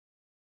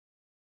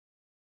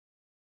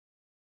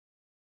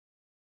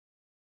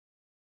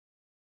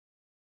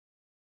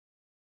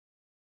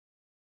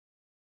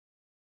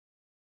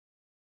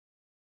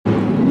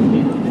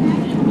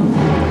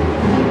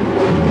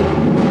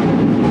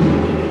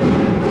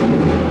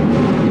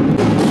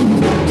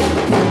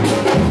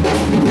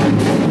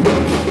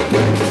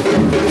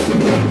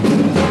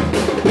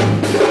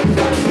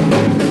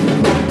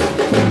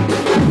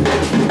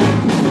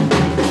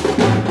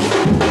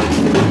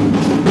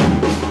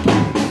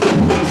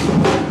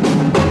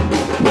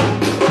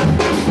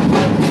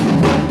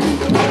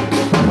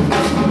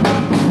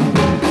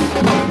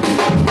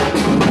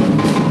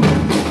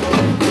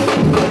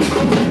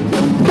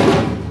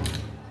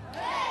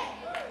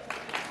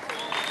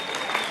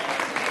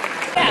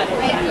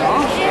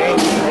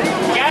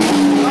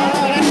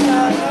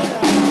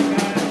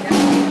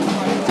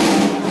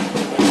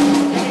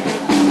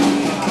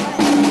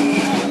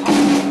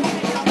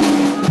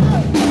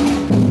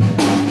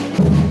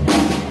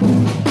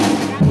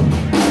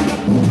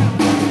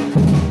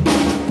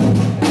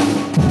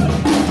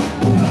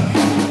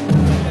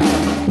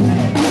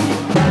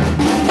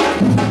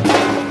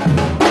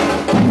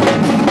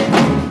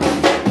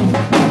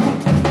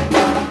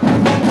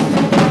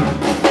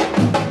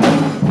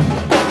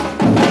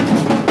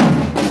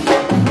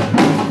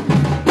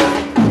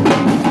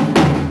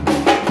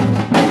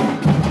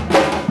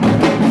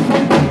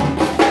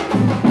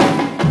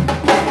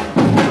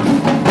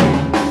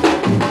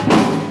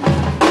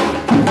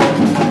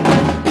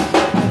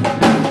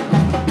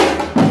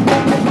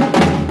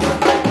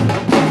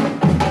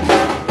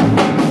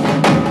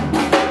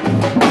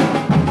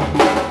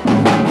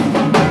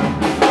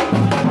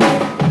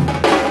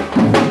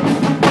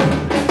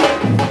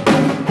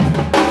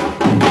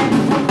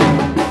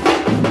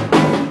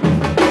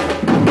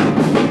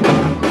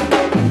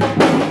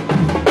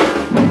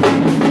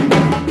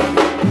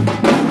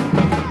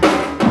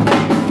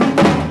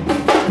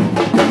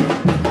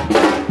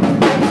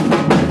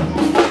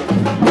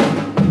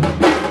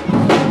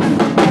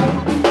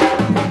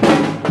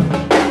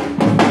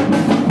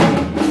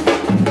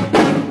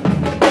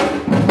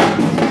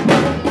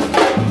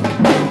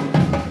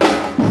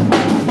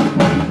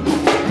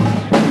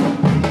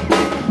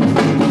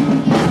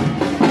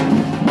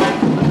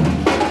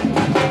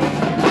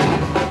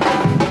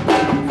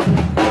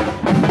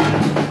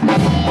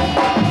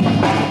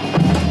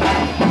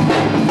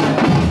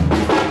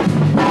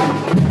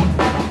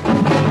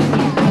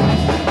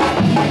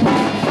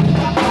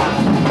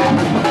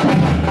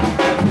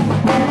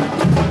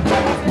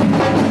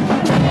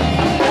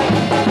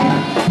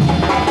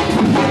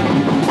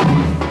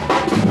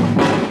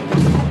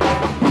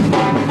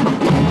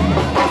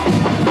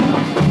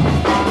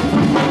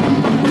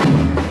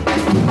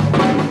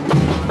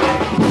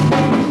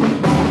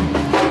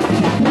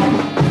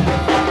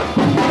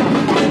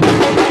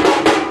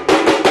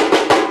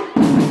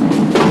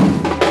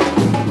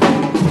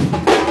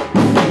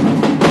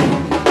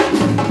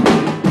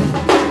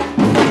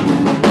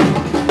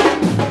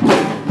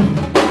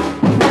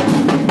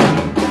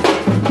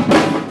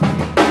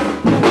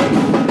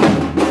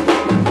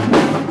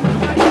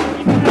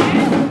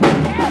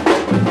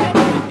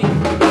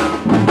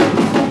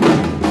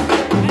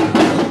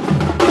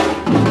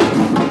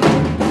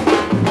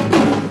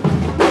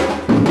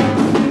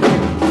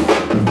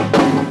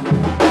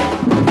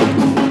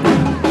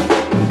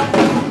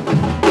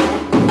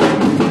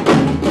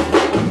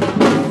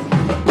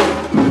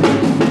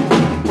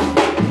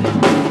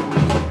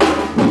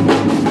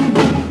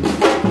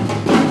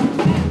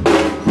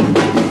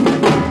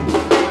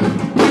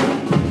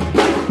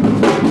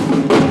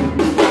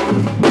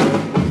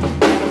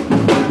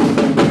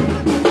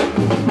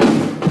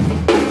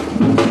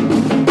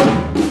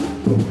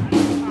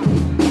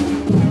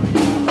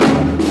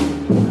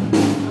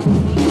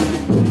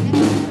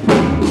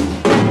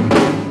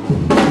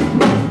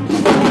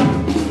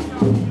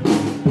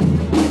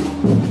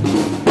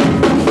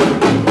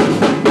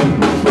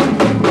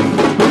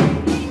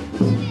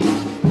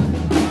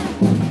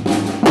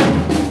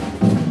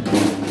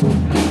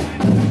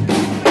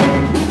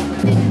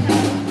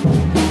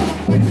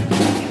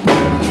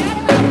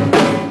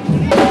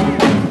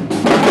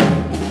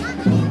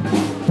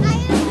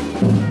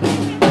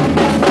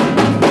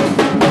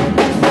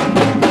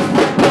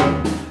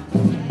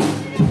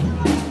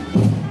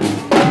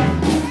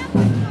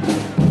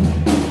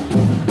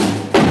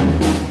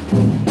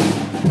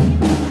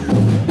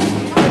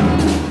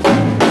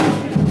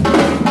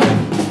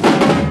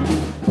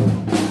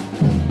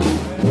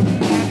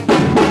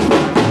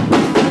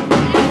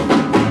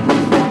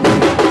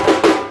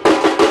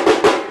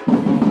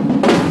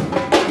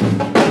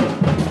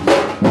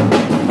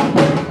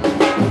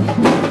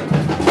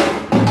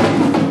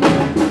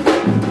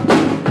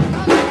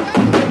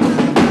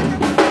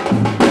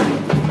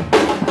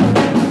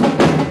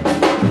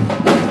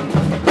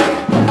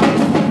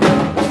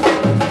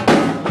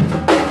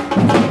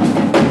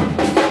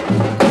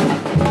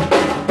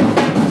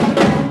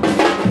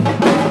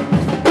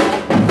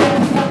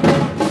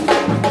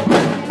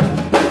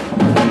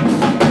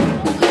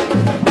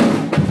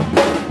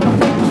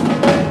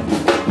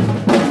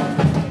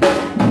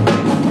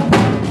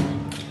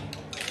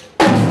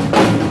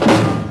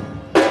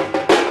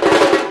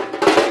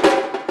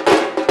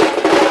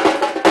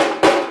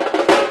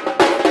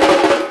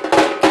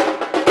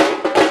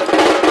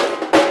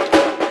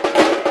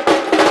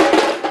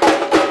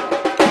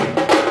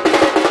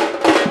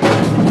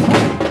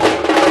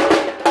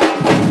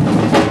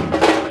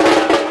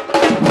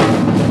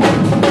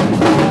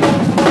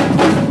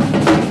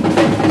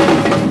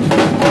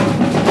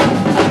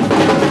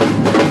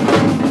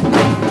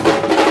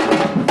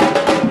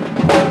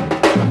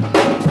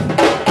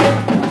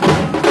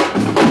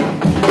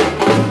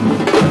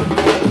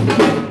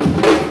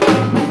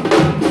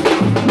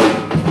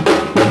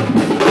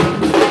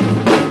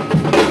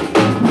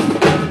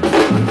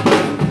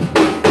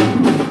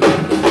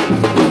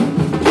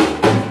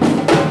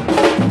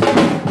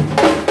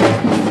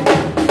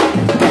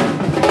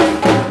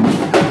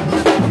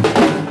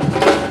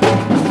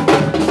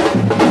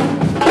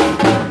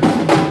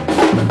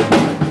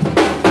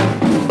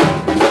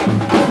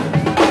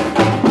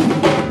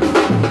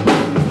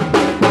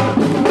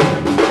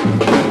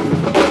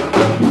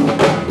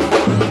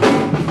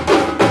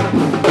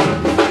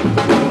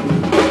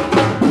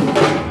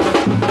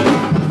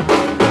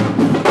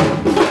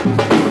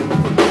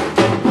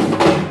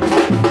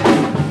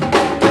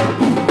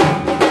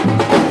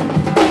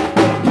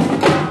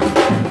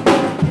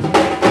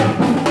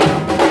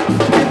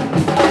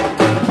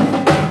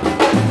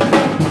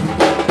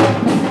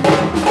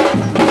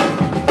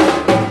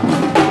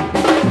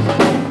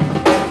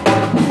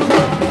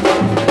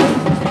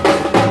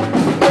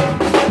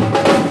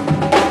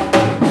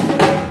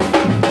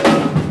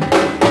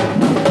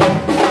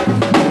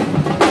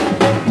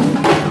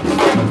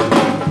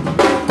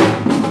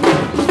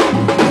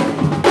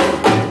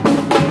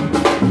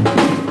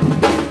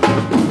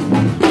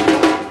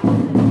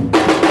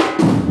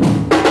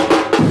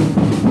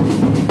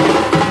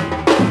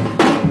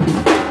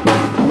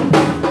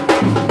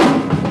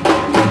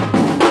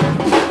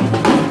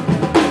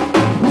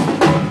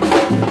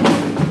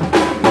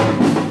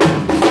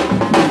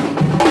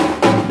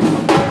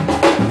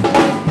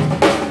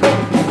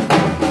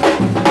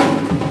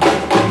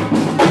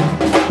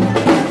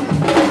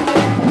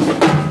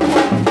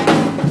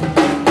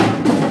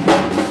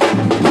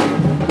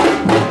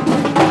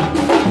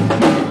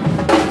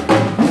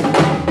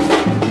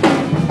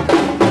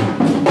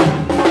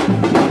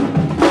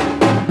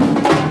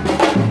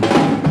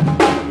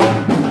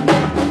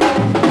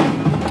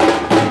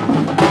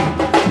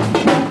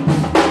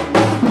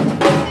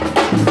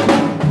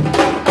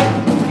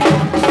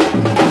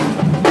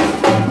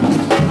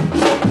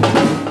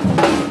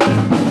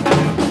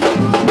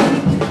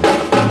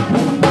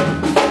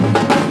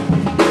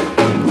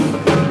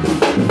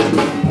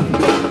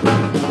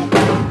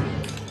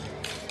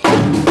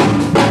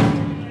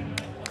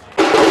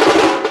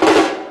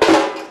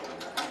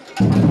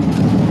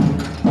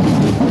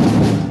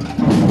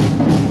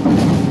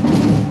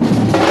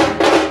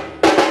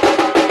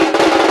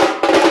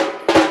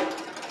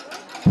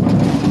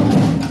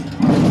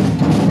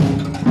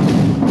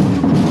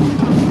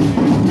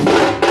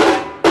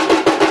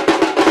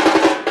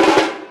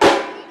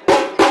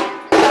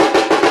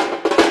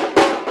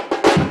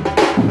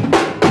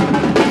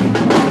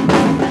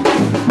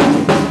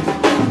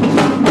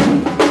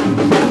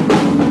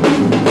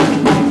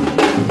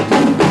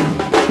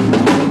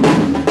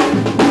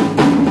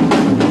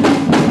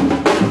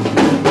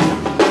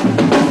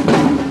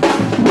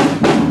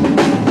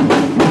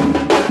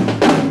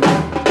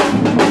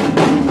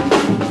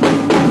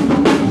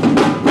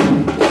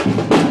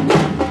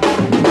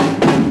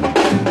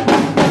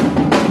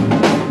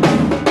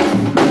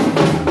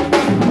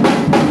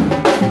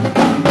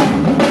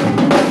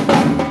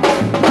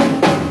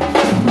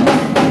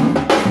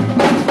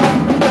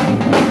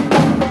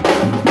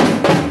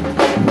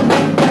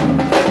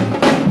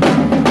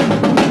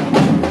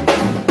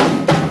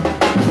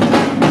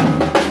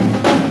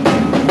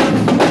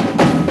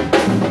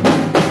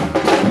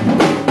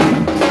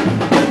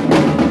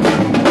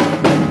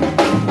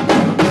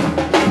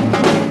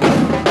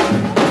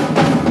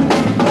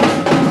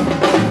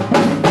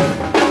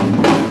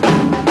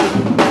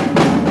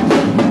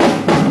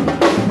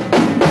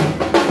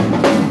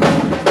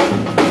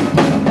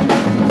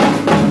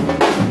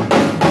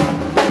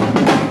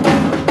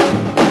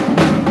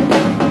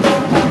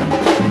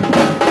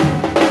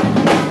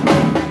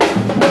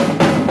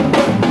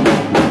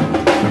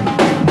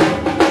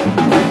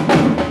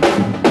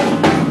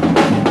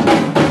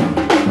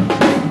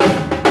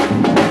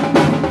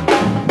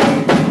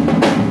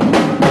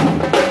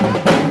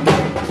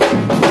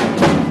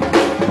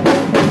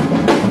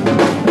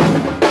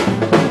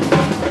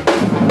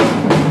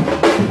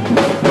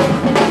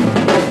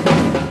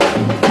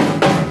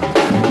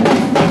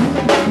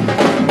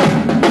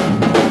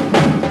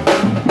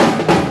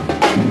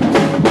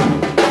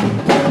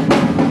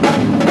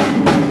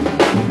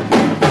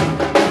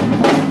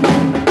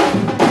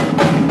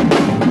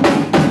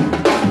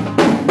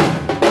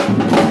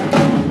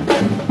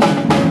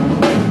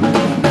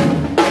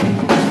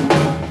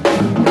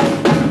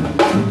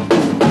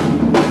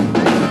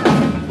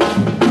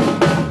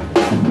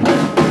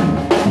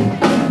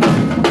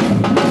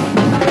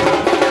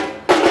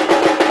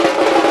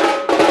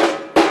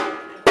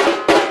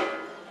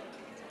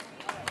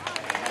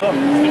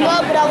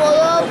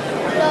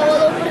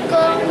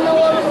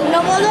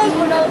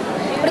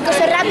Perquè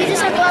ser ràpid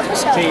és el que va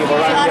passar. Sí,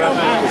 volen tirar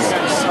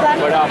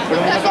però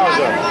una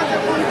cosa,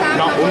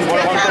 no, un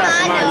vol contra la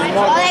mà i un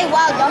No, da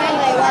igual, dona,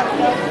 da igual.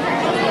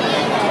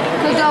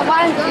 Que jo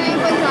aguanto.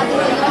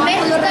 També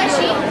tot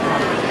així.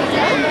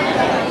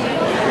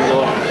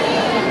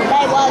 Da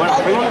igual, bueno,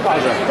 fem una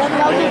cosa,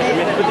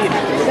 més petit.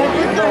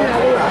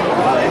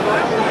 Vale.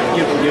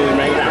 I els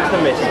més grans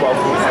també, si vols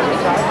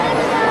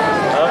posar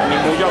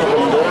ningú joga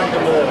com un durant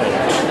com de darrere.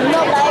 no,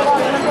 da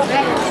igual, no pot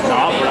res. No,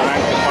 però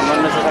quan no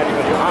és necessari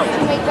per jugar.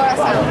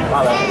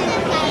 Vale.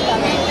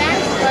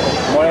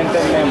 Molt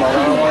entendemos,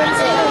 no molt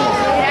entendemos.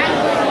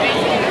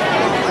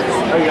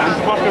 Els grans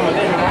pots que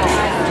mateix, no?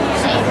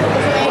 Sí,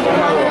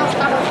 los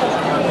carros.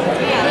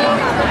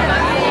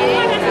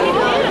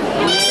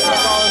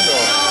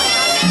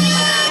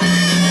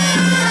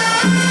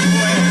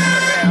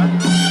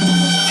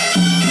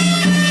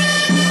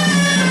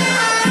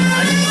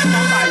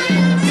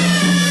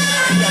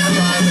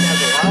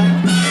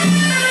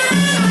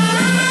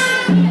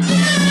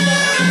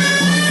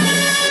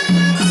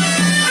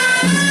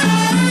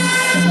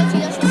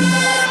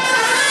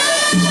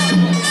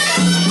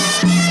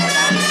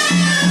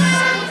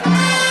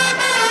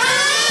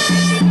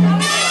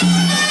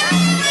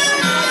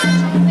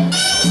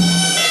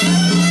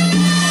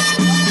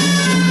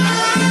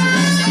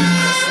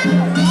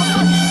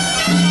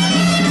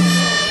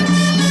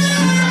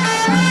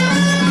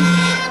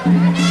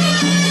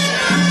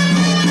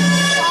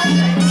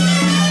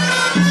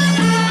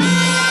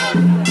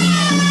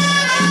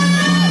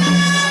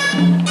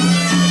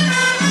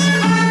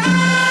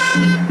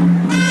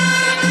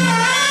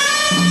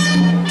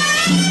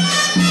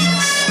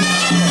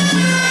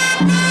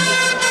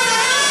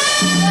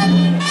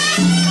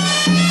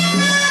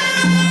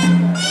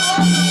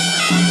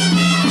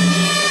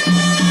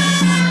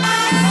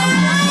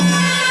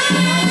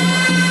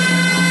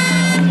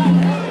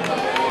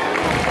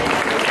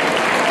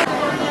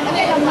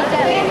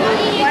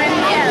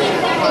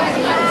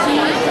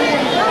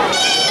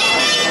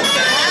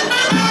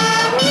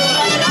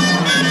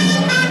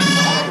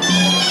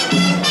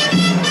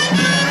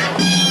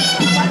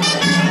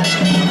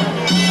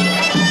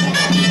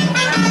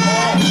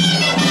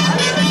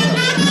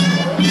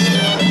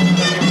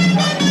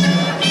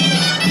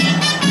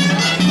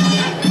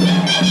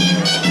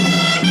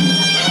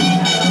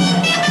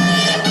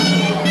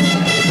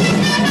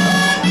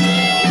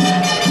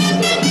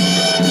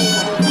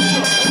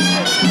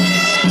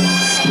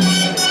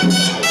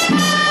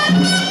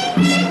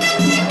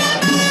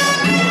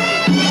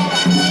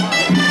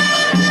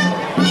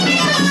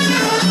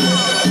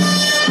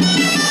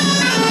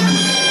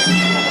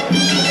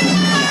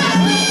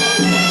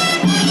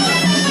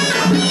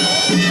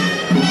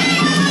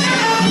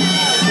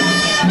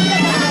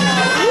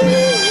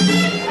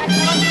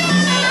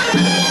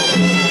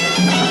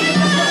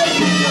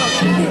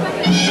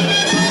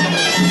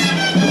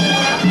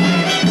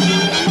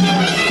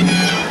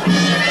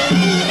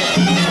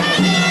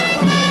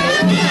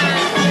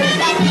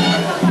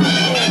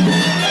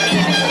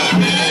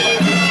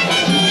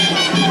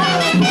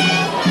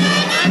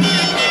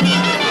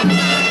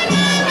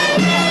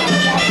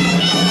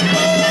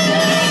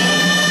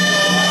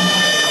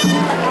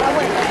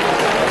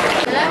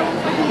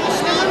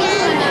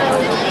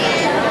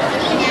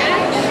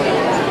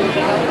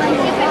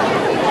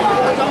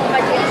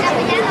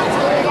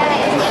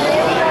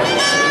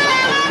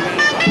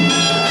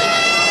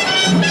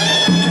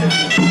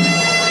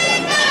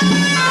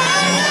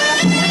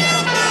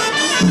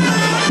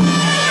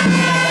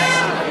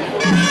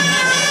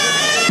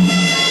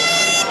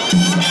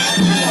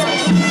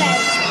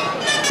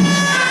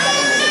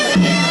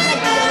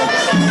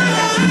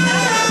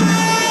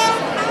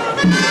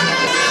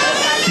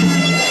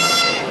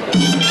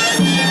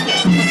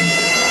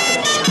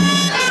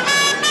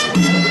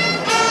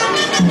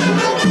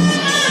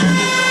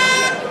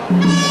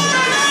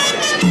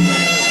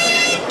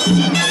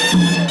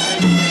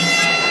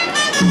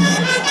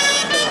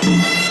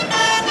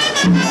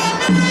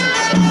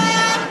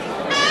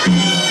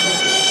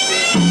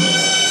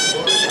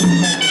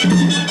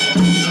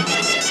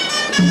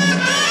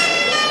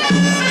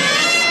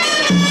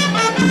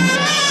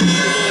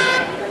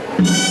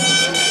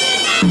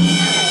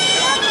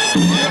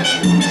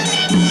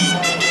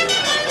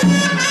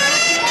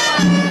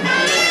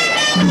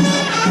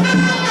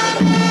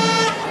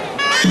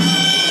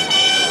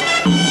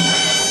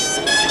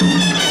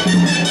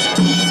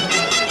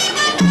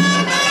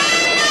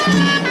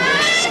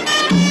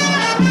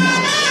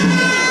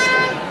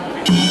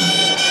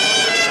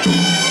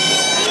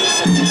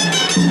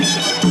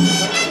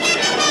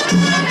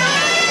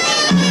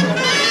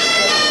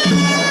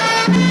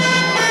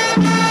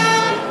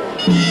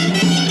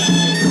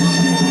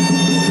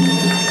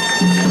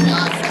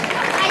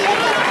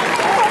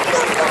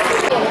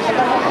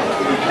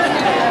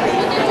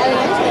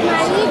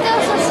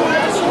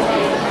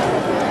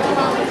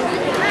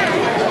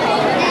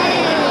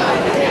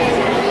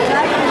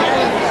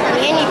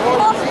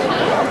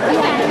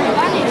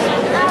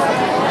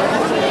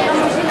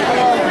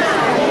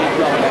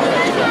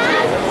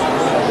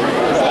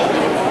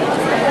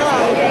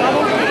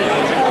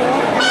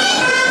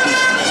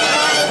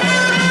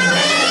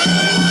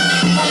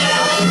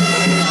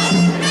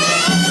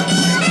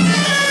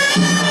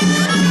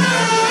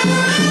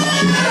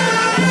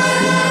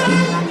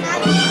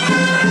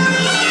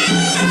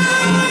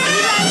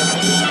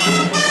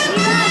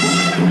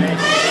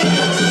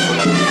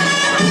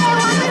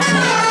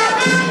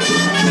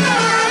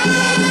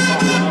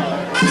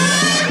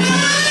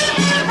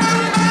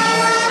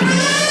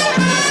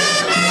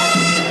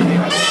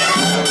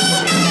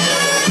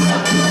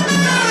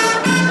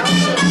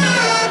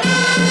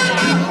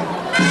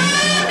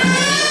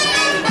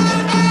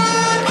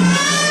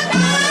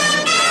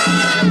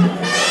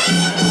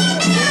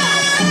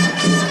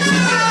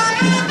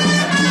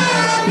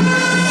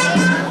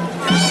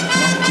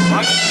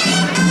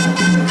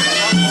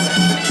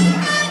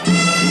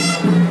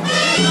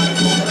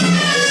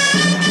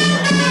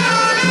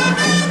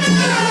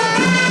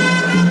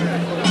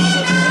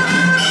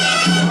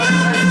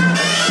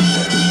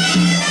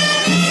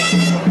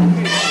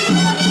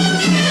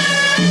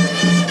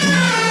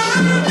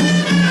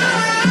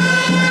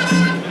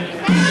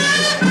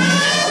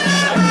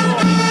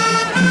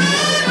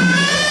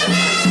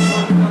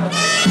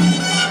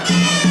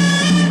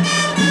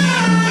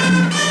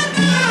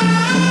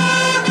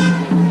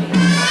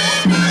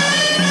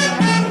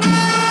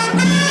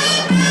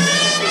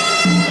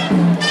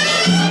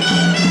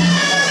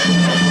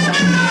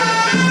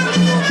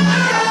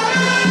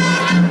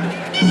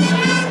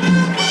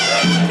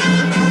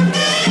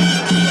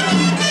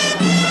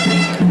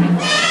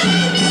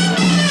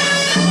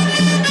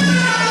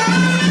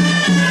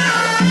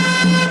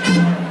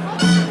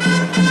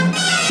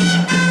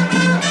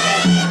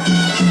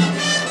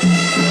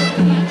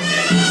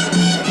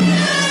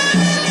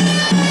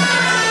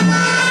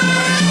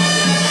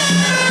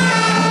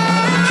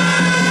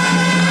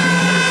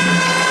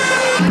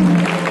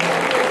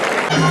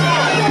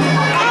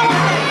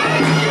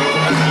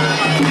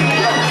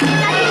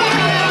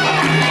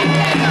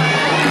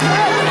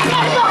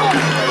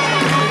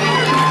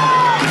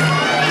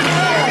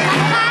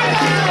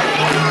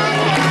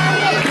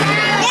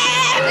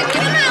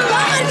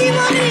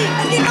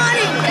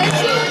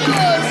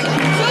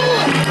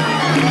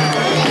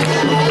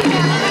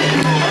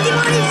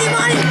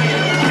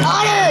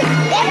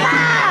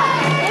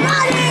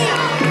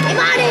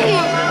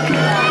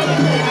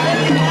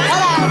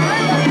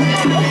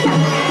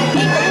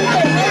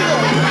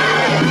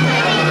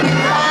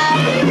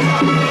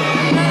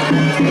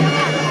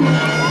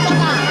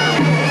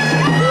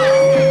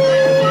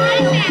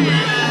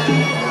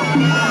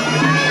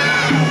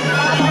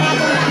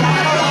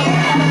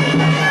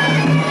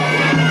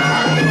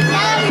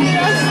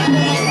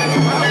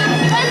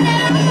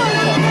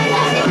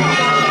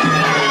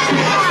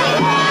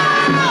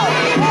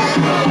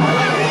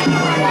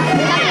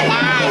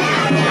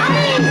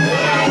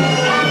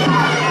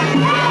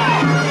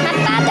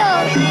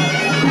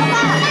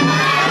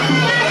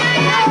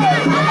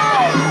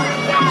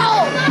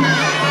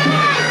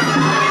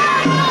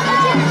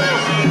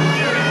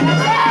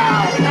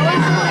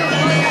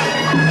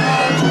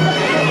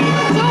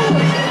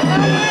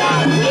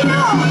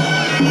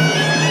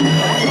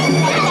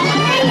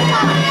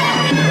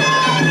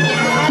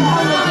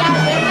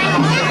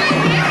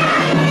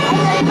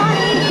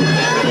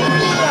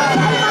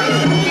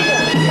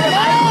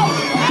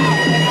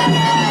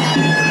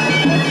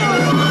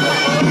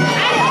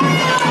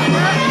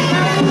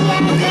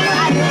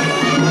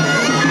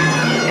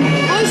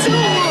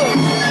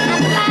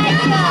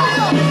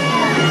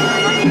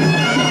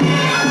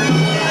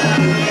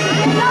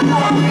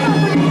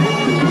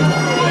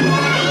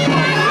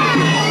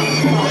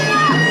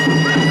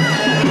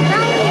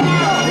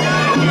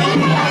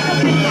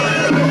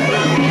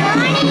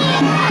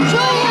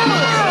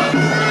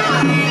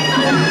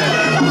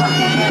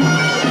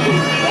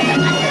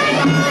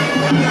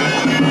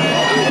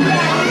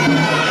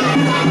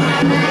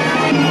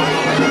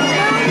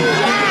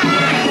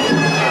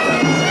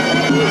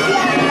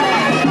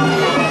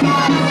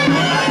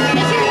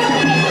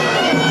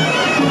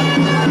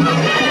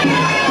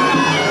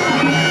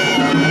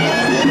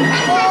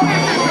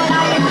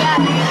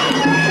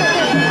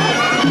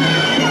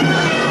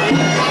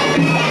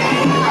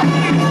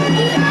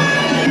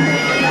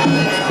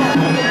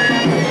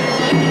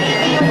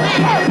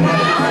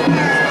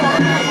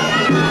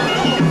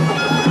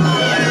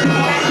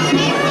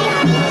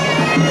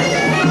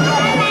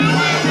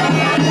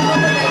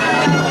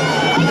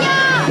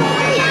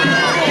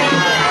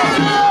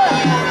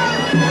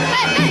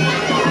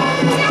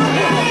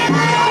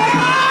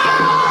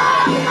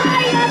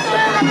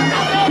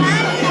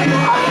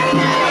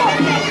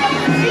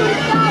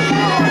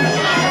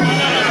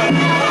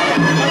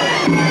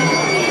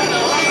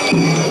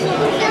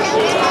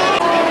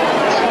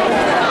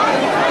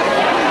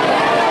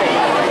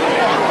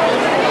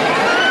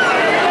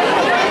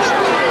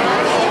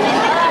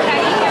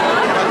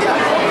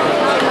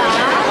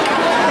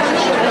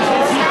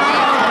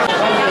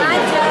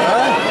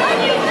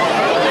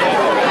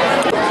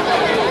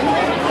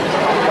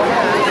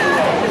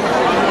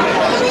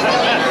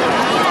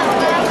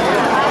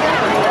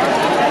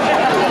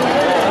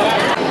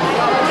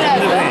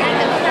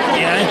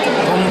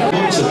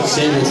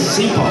 seves,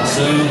 si pot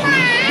ser.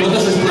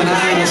 Totes les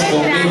planades dels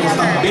convents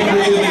estan ben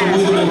buides.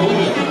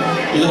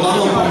 I tothom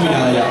no pot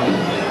mirar d'allà.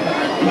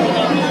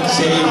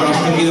 Sí, però és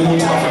que aquí damunt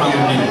es pot fer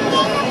malament.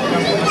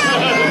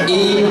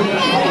 I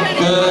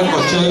que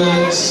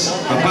cotxets,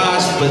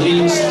 papàs,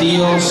 padrins,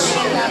 tios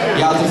i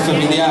altres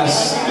familiars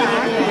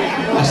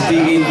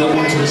estiguin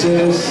damunt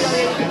senceres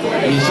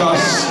i això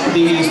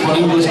estigui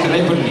disponible al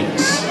carrer per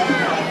nits.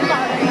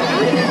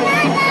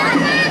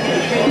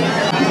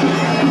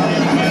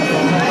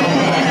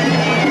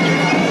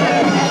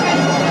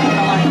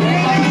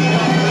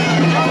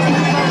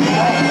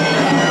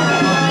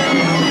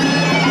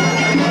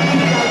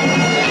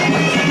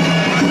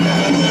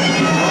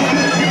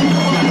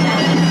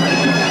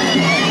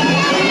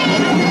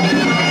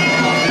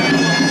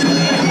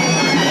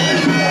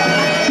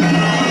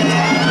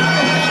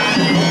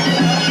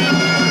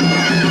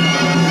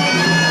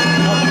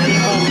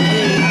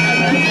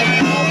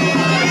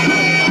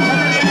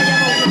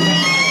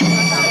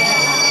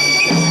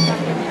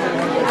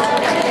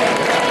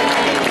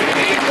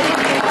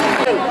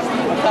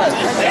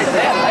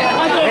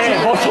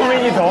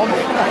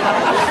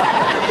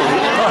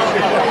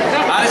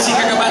 Ara sí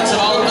que ha acabat la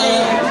volta,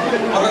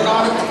 us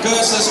record que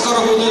les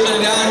corregudes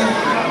aniran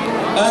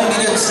en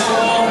direcció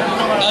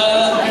a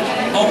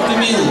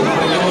Optimil,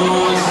 perquè no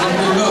és el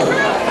millor.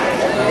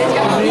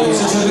 Des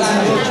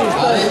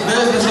de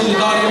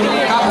l'auditori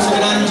cap a la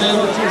granja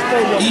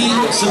i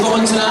se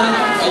començarà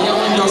allà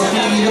on jo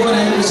estigui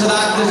depenent de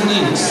l'edat dels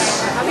nins.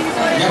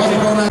 Llavors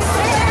per una...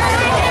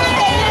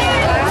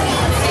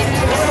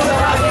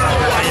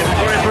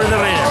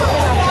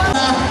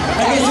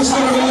 Aquesta és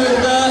correguda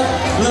de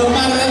la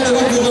Mare de Déu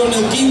de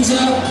 2015.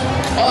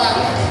 Hola!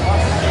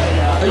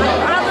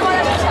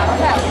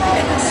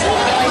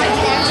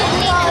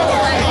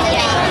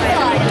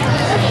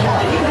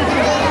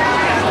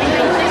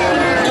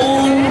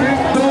 Un,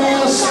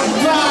 dos,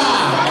 va!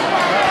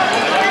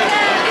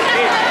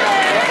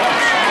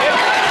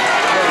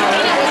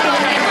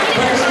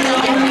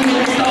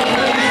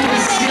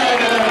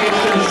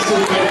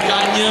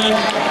 Supercanya.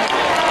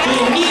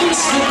 Nins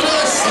de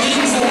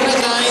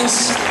 3 anys,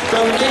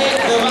 també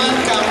davant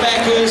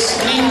Campos,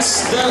 nins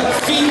de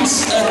fins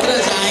a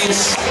 3 anys.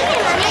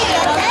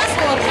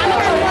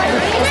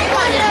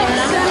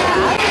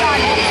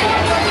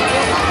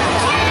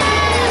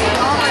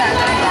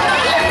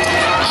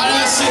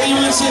 Ara seguim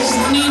amb les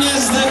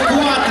nines de 4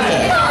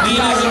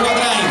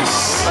 anys.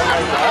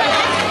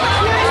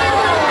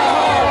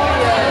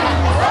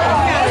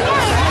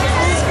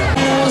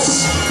 Els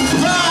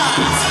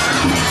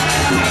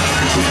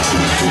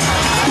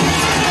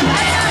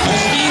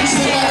nins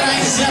de 4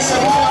 anys ja se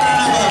mouen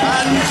a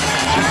davant.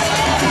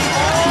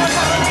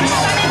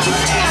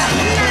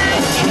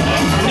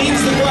 Nins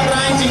de 4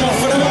 anys i me'ls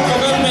farem un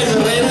poquet més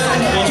enrere.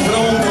 Me'ls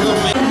farem un poquet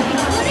més.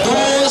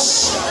 2,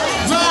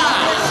 va!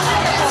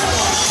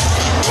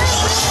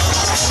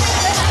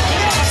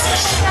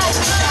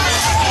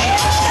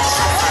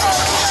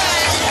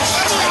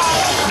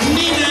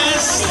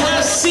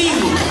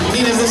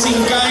 Nines de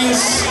 5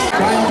 anys.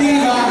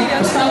 Cantiga,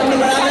 estan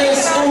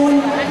preparades?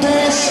 1,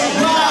 2,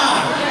 va!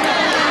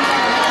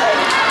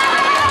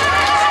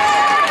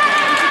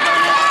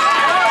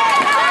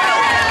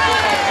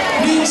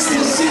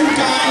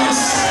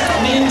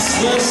 Nins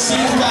de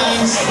 5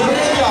 anys,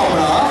 darrere jo,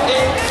 però,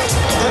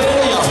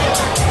 darrere jo.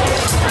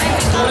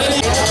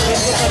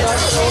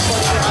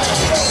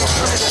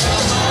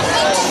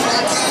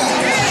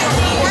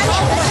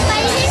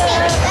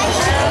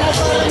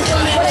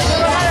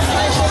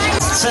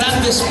 Seran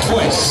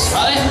després,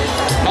 vale?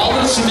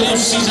 Vosaltres, si teniu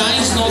 6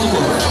 anys, no us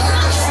ocorre.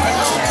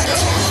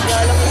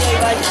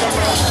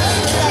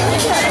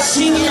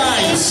 5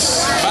 anys,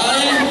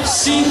 vale?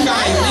 5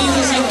 anys, nins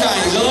de 5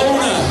 anys, a la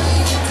una.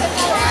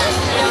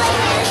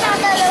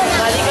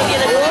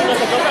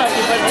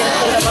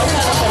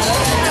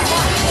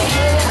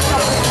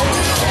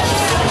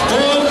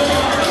 Un,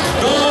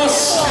 dos,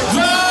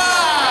 va!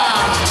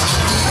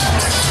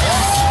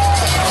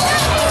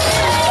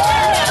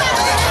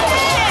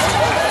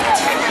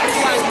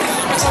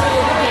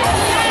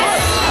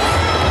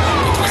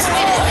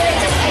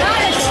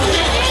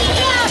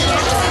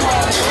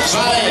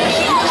 Vale,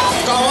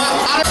 com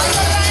ara...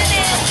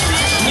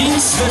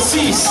 Nins de 6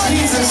 anys,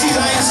 nins de 6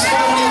 anys.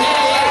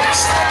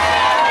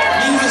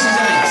 Nins de 6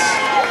 anys,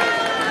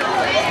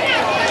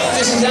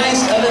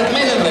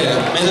 més enrere.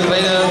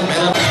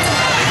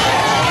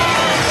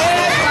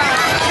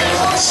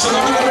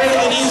 Segona carrera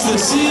de nins de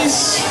 6,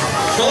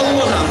 totes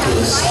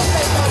vosaltres.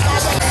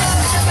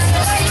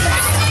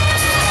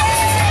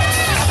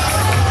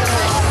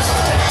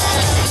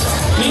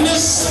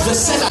 Nines de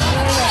 7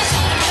 anys.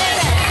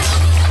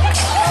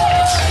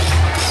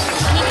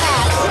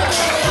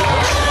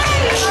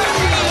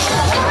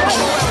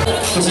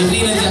 Les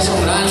nines ja són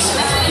grans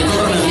i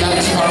corren aviat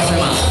i s'hi poden fer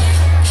mal.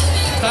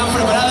 Estan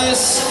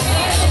preparades?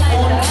 1,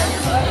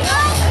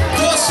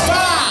 2,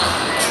 va!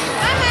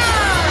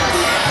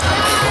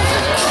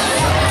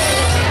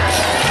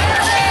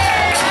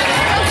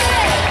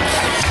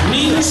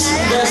 Nins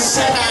de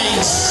 7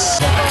 anys.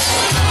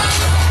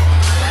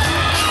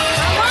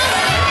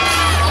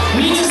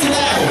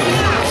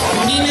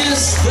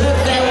 de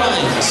 10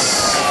 anys.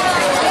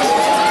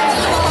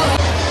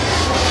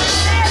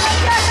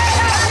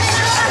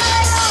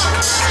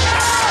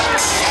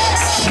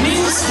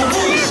 Nens de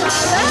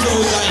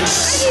 8 anys.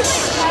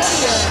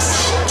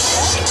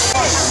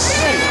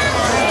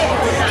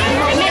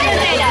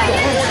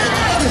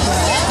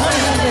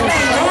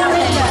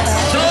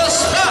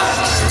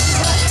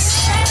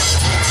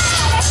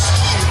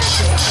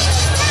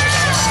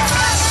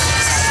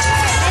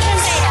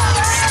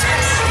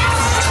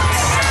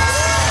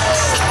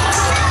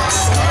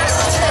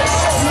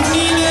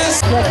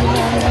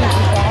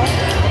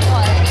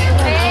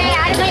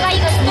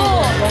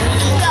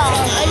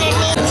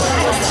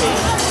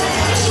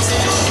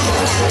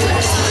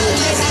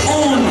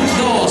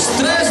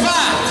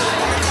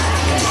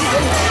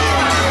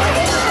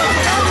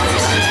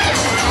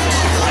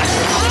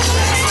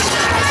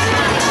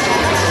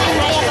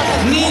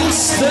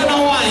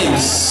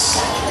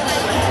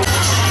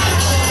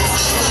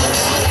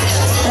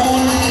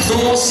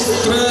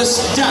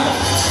 Ja.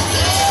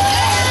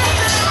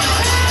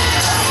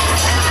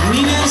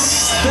 Nines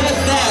de 10.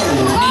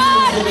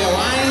 Nines de 10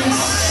 anys.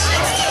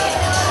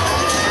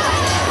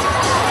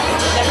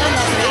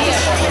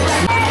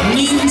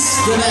 Nins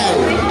de 10.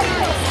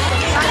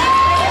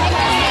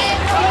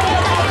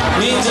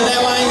 Nins de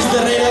 10 anys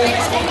darrere.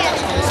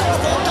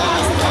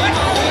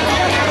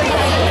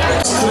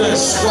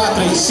 3,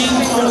 4 i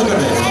 5 per la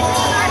carrera.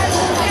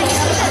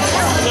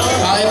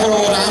 Vale, per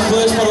favor,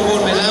 amples, per favor,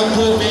 més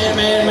amples,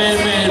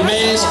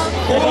 més.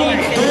 1,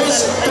 2,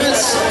 3,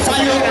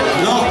 fallo.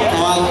 No, no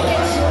val.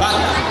 Va.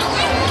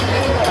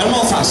 És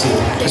molt fàcil.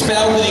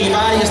 Espereu que digui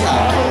va i ja està.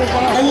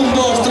 1,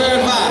 2, 3,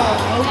 va.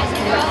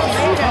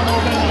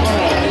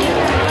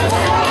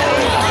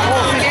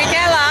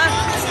 Què va?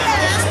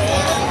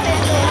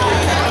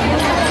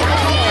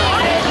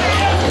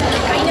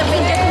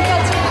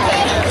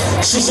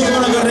 La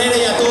segona carrera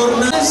ja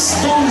torna.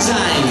 11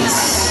 anys.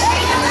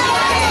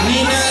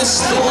 Nines,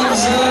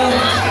 12.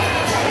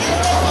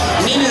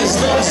 Nines,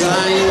 12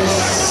 anys.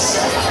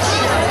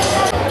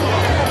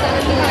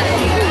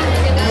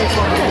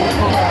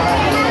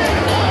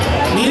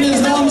 Nines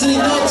d'11 i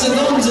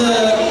 12,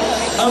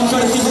 en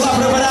particular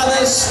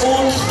preparades.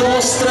 1,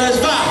 2, 3,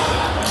 va!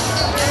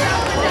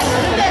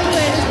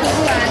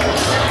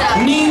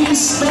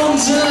 Nins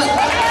d'11.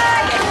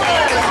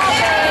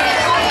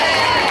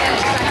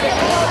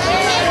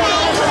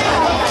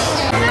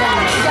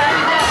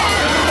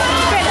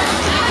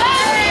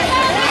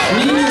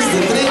 Nines de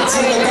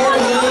 13,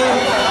 14.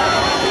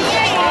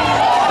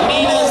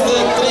 Nines de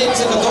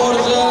 13,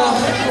 14.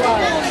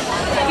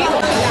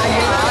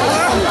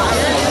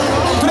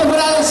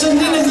 Preparades les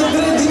nines de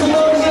 13 i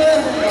 14.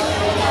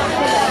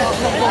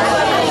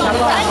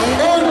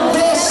 1,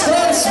 2,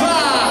 3, va!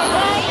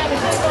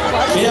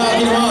 Mira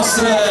quina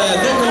mostra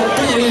de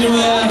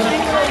companyerisme.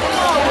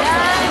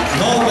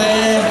 Molt bé.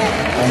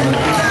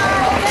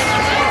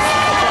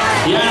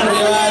 I han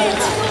arribat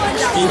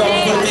i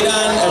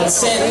compartiran el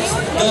set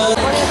de...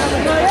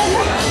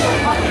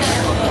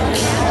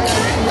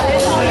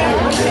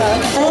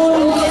 1,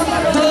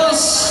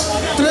 2,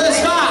 3,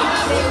 va!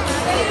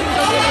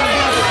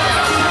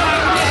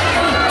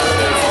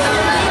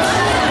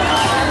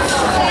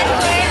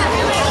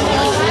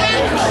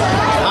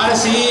 Ara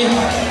sí,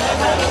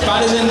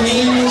 pares en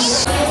nins.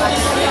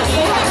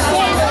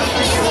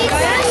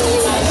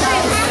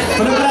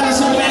 Preparant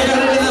la primera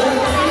carrera de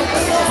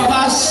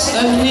papàs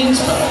en nins.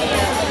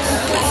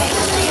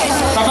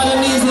 Papàs en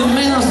nins de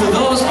menys de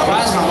 2,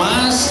 papàs,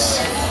 mamàs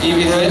i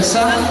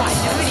viceversa.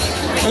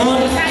 1,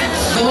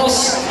 2,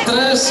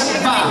 3,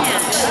 va!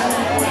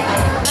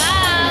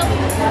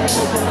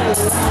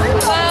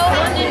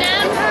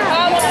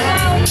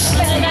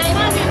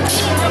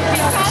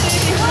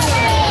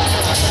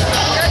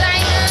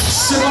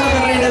 Segona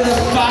carrera de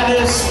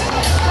pares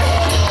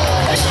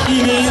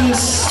i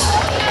nens.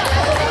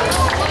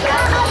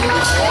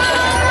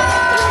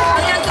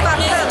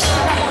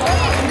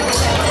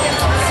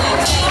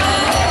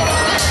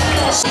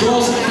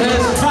 2,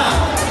 3, va!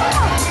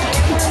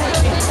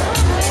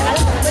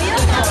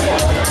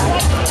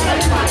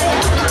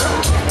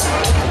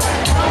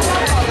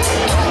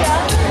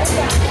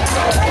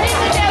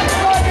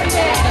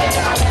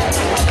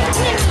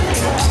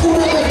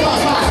 Una de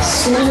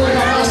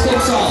papàs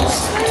tots sols.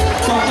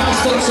 Papàs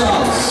tots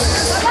sols.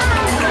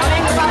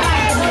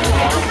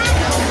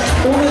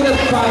 Una de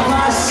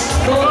papàs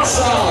tots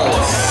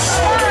sols.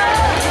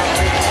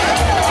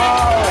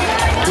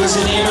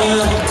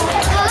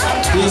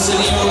 Qui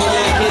s'anima a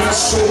guanyar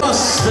aquests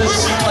sopars de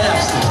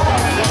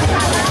pollastres.